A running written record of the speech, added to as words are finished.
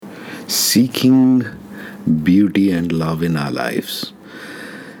seeking beauty and love in our lives.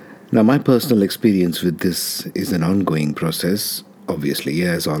 Now, my personal experience with this is an ongoing process, obviously,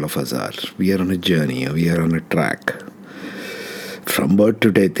 as all of us are. We are on a journey, we are on a track. From birth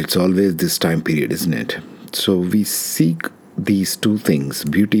to death, it's always this time period, isn't it? So, we seek these two things,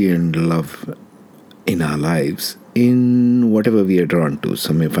 beauty and love, in our lives in whatever we are drawn to.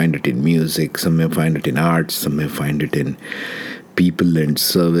 Some may find it in music, some may find it in art, some may find it in people and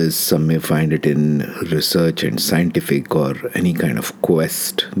service, some may find it in research and scientific or any kind of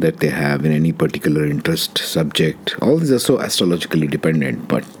quest that they have in any particular interest subject. All these are so astrologically dependent,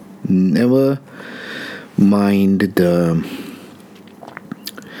 but never mind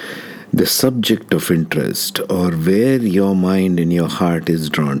the subject of interest or where your mind and your heart is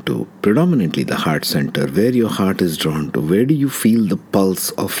drawn to, predominantly the heart center, where your heart is drawn to, where do you feel the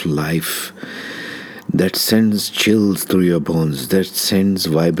pulse of life that sends chills through your bones, that sends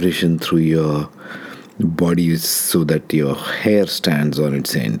vibration through your body so that your hair stands on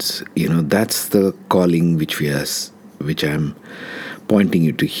its ends. That's the calling which I'm pointing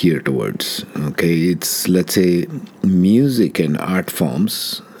you to here towards. Okay, it's, let's say, music and art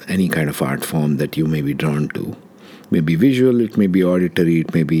forms, any kind of art form that you may be drawn to. It may be visual, it may be auditory,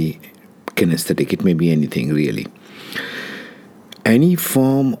 it may be kinesthetic, it may be anything really. Any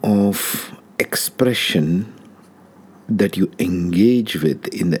form of expression that you engage with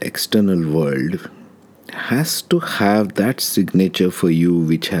in the external world has to have that signature for you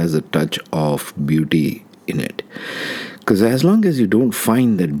which has a touch of beauty in it. Because as long as you don't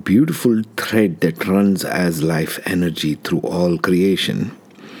find that beautiful thread that runs as life energy through all creation,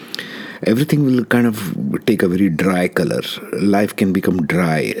 everything will kind of take a very dry color. Life can become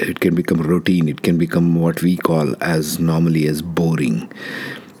dry, it can become routine, it can become what we call as normally as boring.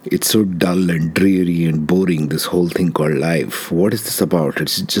 It's so dull and dreary and boring, this whole thing called life. What is this about?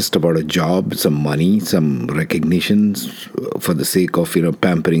 It's just about a job, some money, some recognitions for the sake of,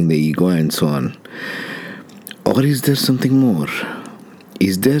 pampering the ego and so on. Or is there something more?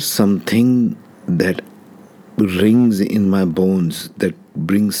 Is there something that rings in my bones, that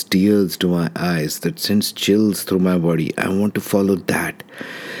brings tears to my eyes, that sends chills through my body? I want to follow that.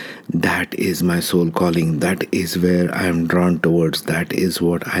 That is my soul calling. That is where I am drawn towards. That is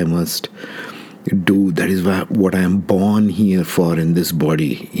what I must do. That is what I am born here for in this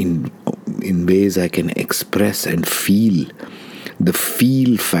body. In ways I can express and feel. The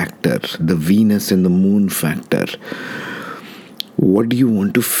feel factor, the Venus and the moon factor. What do you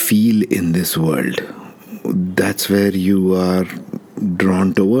want to feel in this world? That's where you are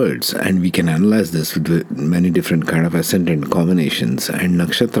drawn towards, and we can analyze this with many different kind of ascendant combinations and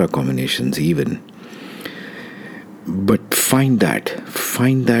nakshatra combinations even. But find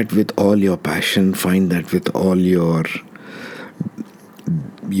that with all your passion, find that with all your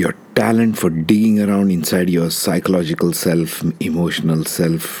talent for digging around inside your psychological self, emotional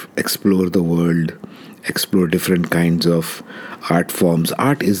self, explore the world, explore different kinds of art forms.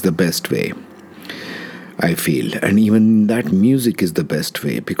 Art is the best way, I feel, and even that music is the best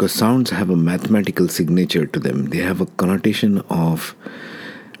way, because sounds have a mathematical signature to them. They have a connotation of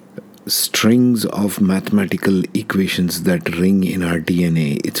strings of mathematical equations that ring in our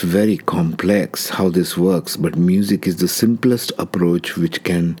DNA. It's very complex how this works, but music is the simplest approach which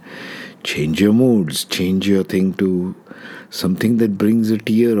can change your moods, change your thing to something that brings a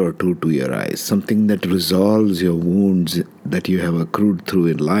tear or two to your eyes, something that resolves your wounds that you have accrued through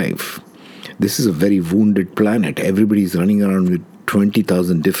in life. This is a very wounded planet. Everybody's running around with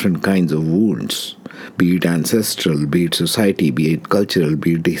 20,000 different kinds of wounds, be it ancestral, be it society, be it cultural,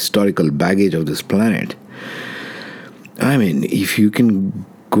 be it the historical baggage of this planet. I mean, if you can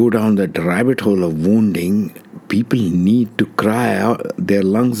go down that rabbit hole of wounding, people need to cry out their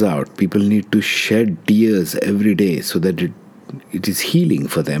lungs out. People need to shed tears every day so that it is healing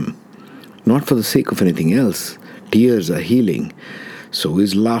for them. Not for the sake of anything else. Tears are healing. So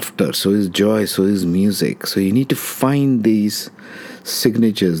is laughter, so is joy, so is music. So you need to find these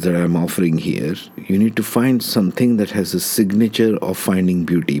signatures that I'm offering here. You need to find something that has a signature of finding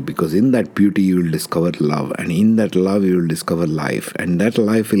beauty, because in that beauty you will discover love, and in that love you will discover life, and that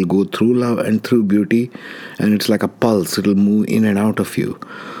life will go through love and through beauty, and it's like a pulse. It will move in and out of you.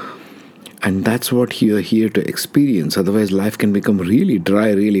 And that's what you're here to experience. Otherwise life can become really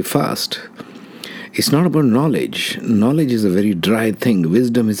dry really fast. It's not about knowledge. Knowledge is a very dry thing.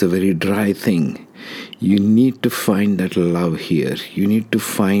 Wisdom is a very dry thing. You need to find that love here. You need to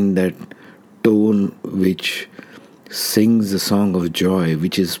find that tone which sings a song of joy,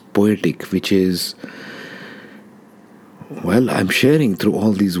 which is poetic, which is Well, I'm sharing through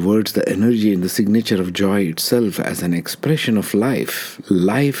all these words the energy and the signature of joy itself as an expression of life.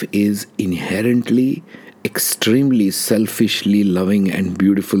 Life is inherently extremely selfishly loving and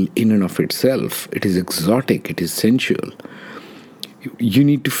beautiful in and of itself. It is exotic, it is sensual. You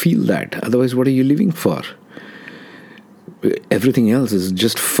need to feel that. Otherwise, what are you living for? Everything else is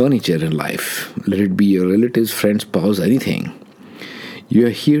just furniture in life. Let it be your relatives, friends, spouse, anything. You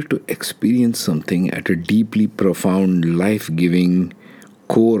are here to experience something at a deeply profound, life giving,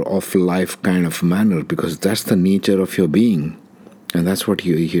 core of life kind of manner because that's the nature of your being. And that's what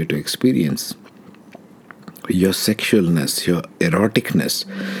you're here to experience. Your sexualness, your eroticness.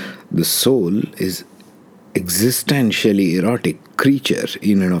 The soul is existentially erotic creature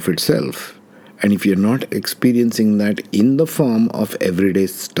in and of itself. And if you're not experiencing that in the form of everyday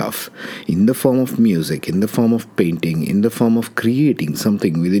stuff, in the form of music, in the form of painting, in the form of creating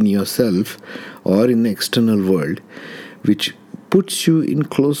something within yourself or in the external world, which puts you in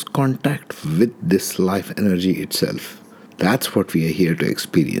close contact with this life energy itself, that's what we are here to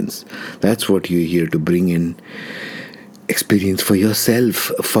experience. That's what you're here to bring in. Experience for yourself.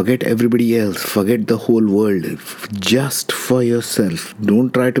 Forget everybody else. Forget the whole world. Just for yourself.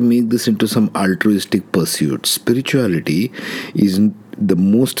 Don't try to make this into some altruistic pursuit. Spirituality is the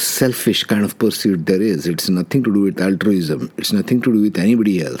most selfish kind of pursuit there is. It's nothing to do with altruism. It's nothing to do with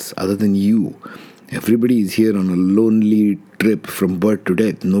anybody else other than you. Everybody is here on a lonely trip from birth to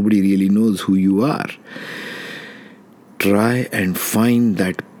death. Nobody really knows who you are. Try and find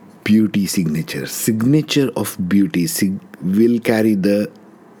that beauty signature of beauty will carry the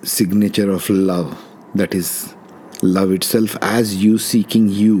signature of love, that is love itself, as you seeking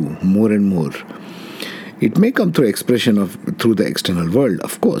you more and more. It may come through expression of through the external world.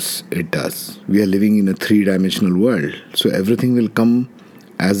 Of course it does. We are living in a three-dimensional world, so everything will come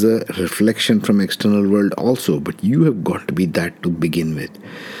as a reflection from external world also, but you have got to be that to begin with.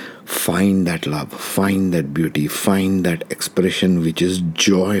 Find that love, find that beauty, find that expression which is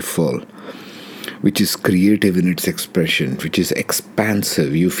joyful, which is creative in its expression, which is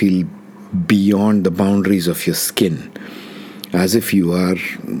expansive. You feel beyond the boundaries of your skin, as if you are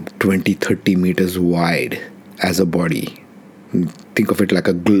 20, 30 meters wide as a body. Think of it like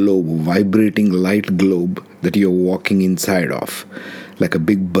a globe, vibrating light globe that you're walking inside of, like a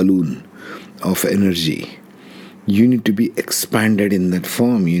big balloon of energy. You need to be expanded in that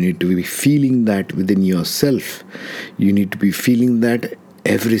form. You need to be feeling that within yourself. You need to be feeling that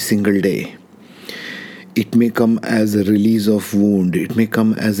every single day. It may come as a release of wound. It may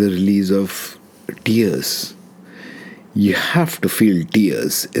come as a release of tears. You have to feel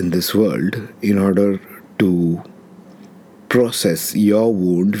tears in this world in order to process your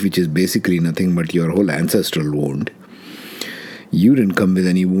wound, which is basically nothing but your whole ancestral wound. You didn't come with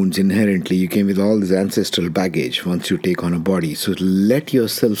any wounds inherently. You came with all this ancestral baggage once you take on a body. So let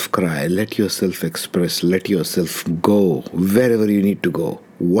yourself cry, let yourself express, let yourself go wherever you need to go,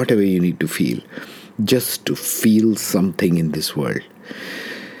 whatever you need to feel, just to feel something in this world.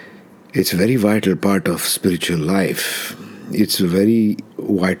 It's a very vital part of spiritual life. It's a very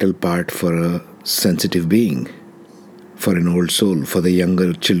vital part for a sensitive being, for an old soul, for the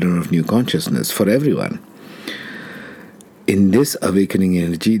younger children of new consciousness, for everyone. In this awakening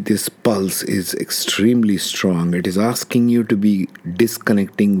energy, this pulse is extremely strong. It is asking you to be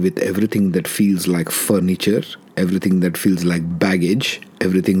disconnecting with everything that feels like furniture, everything that feels like baggage,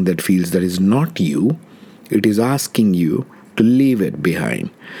 everything that feels that is not you. It is asking you to leave it behind.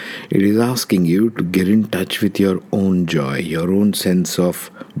 It is asking you to get in touch with your own joy, your own sense of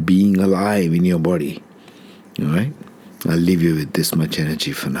being alive in your body. All right? I'll leave you with this much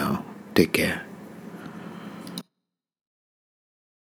energy for now. Take care.